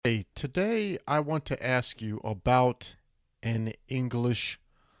Hey, today I want to ask you about an English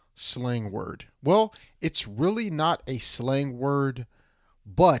slang word. Well, it's really not a slang word,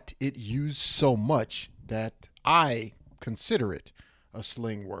 but it used so much that I consider it a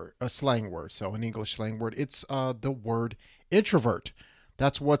slang word. So an English slang word. It's the word introvert.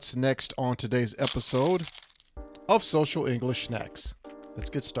 That's what's next on today's episode of Social English Snacks.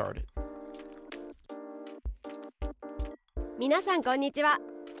 Let's get started. 皆さんこんにちは。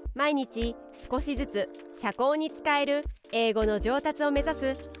毎日少しずつ社交に使える英語の上達を目指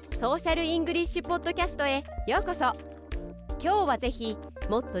すソーシャルイングリッシュポッドキャストへようこそ。今日はぜひ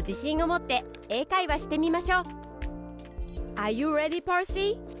もっと自信を持って英会話してみましょう。Are you ready,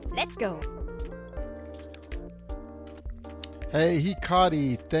 Parsi? Let's go! Hey,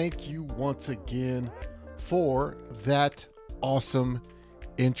 Hikari, thank you once again for that awesome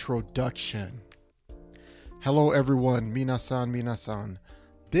introduction. Hello, everyone. Minasan.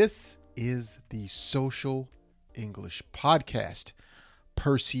 This is the Social English Podcast.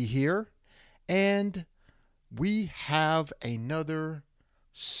 Percy here, and we have another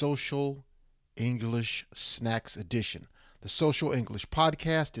Social English Snacks edition. The Social English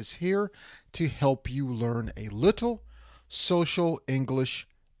Podcast is here to help you learn a little social English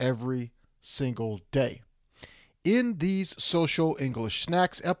every single day. In these Social English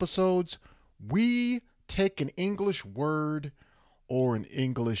Snacks episodes, we take an English word or an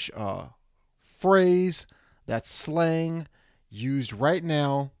English phrase that's slang used right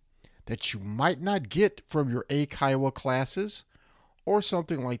now that you might not get from your Kiowa classes or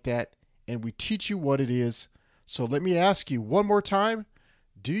something like that, and we teach you what it is. So let me ask you one more time,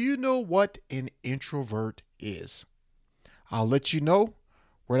 do you know what an introvert is? I'll let you know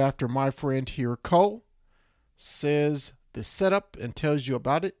right after my friend here, Cole, says the setup and tells you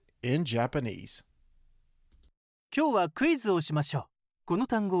about it in Japanese. 今日はクイズをしましょう。この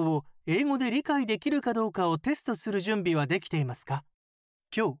単語を英語で理解できるかどうかをテストする準備はできていますか？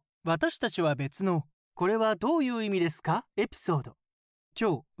今日、私たちは別のこれはどういう意味ですか？エピソード。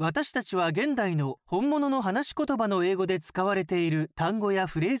今日、私たちは現代の本物の話し言葉の英語で使われている単語や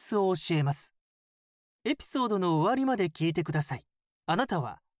フレーズを教えます。エピソードの終わりまで聞いてください。あなた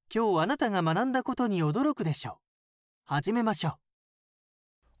は今日あなたが学んだことに驚くでしょう。始めましょう。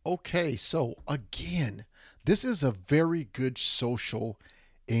Okay, so again, this is a very good social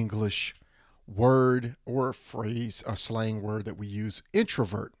English word or phrase, a slang word that we use,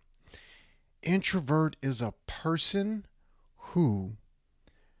 introvert. Introvert is a person who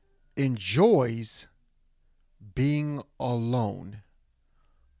enjoys being alone,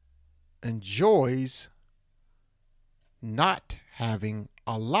 enjoys not having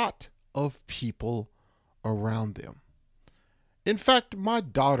a lot of people around them. In fact, my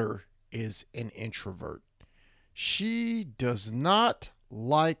daughter is an introvert. She does not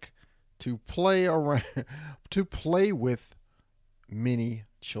like to play around, to play with many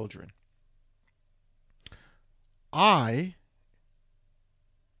children. I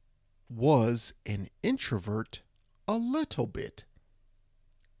was an introvert a little bit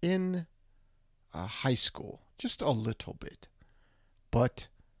in high school, just a little bit. But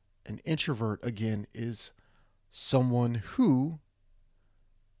an introvert, again, is someone who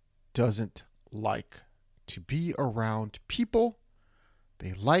doesn't like to be around people.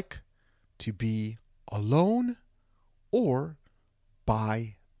 They like to be alone or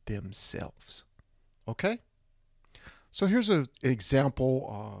by themselves. Okay? So here's an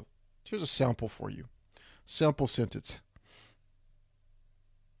example. Here's a sample for you. Sample sentence.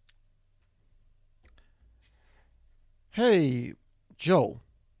 Hey, Joe,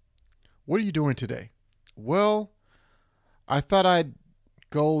 what are you doing today? Well, I thought I'd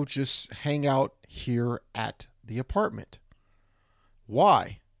go just hang out here at the apartment.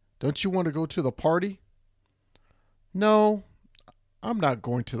 Why? Don't you want to go to the party? No, I'm not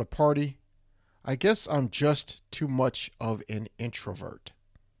going to the party. I guess I'm just too much of an introvert.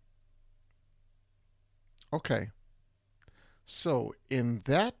 Okay. So in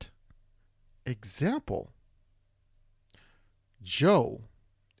that example, Joe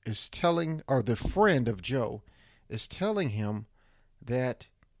is telling, or the friend of Joe is telling him that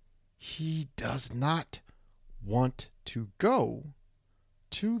he does not want to go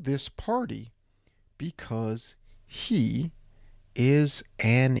to this party because he is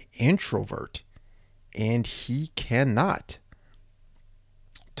an introvert and he cannot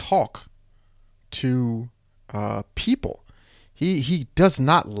talk to people. He does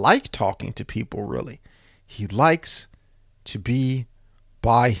not like talking to people, really. He likes to be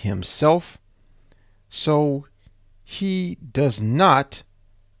by himself. So he does not,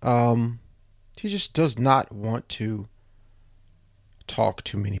 he just does not want to talk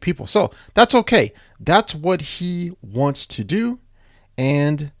to many people. So that's okay. That's what he wants to do,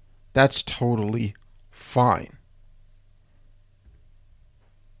 and that's totally fine.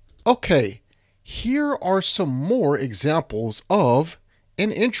 Okay, here are some more examples of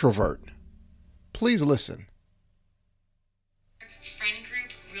an introvert. Please listen. Friend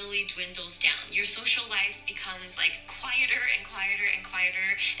group really dwindles down. Your social life becomes like quieter and quieter and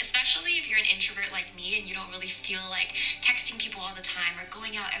quieter, especially if you're an introvert like me and you don't really feel like texting people all the time or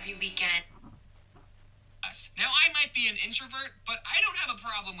going out every weekend. Now, I might be an introvert, but I don't have a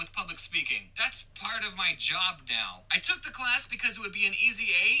problem with public speaking. That's part of my job now. I took the class because it would be an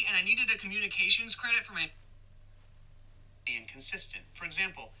easy A, and I needed a communications credit for my... Inconsistent. For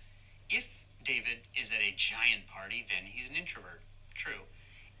example, if David is at a giant party, then he's an introvert. True.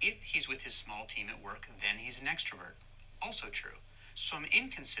 If he's with his small team at work, then he's an extrovert. Also true. So I'm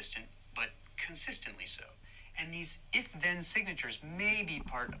inconsistent, but consistently so. And these if-then signatures may be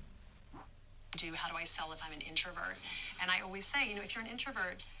part of... How do I sell if I'm an introvert? And I always say, if you're an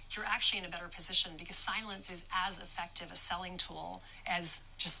introvert, you're actually in a better position because silence is as effective a selling tool as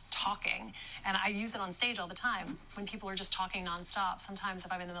just talking. And I use it on stage all the time when people are just talking nonstop. Sometimes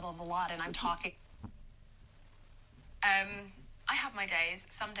if I'm in the middle of a lot and I'm talking. I have my days.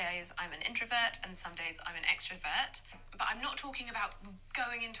 Some days I'm an introvert and some days I'm an extrovert. But I'm not talking about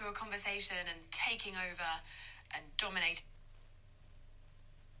going into a conversation and taking over and dominating.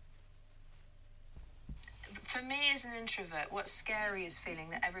 For me as an introvert, what's scary is feeling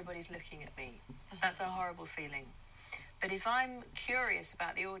that everybody's looking at me. That's a horrible feeling. But if I'm curious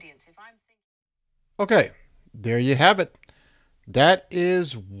about the audience, if I'm thinking... Okay, there you have it. That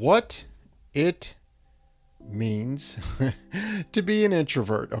is what it means to be an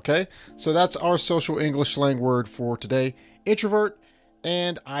introvert, okay? So that's our social English slang word for today, introvert.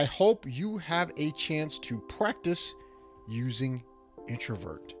 And I hope you have a chance to practice using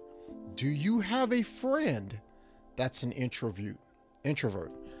introvert. Do you have a friend that's an introvert?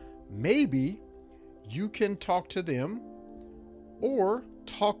 Maybe you can talk to them or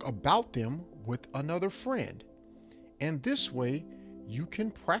talk about them with another friend. And this way you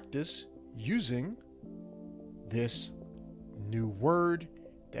can practice using this new word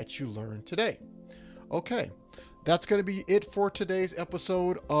that you learned today. Okay, that's going to be it for today's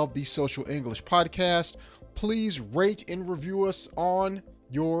episode of the Social English Podcast. Please rate and review us on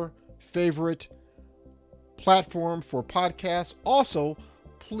your favorite platform for podcasts. Also,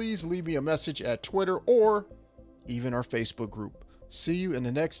 please leave me a message at Twitter or even our Facebook group. See you in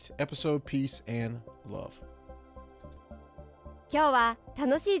the next episode. Peace and love. 今日は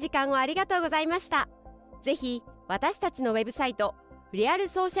楽しい時間をありがとうございました。ぜひ私たちのウェブサイト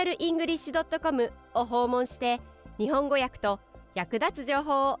realsocialenglish.com を訪問して日本語訳と役立つ情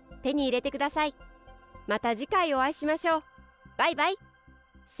報を手に入れてください。また次回お会いしましょう。バイバイ。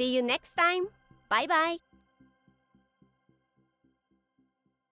See you next time. Bye bye.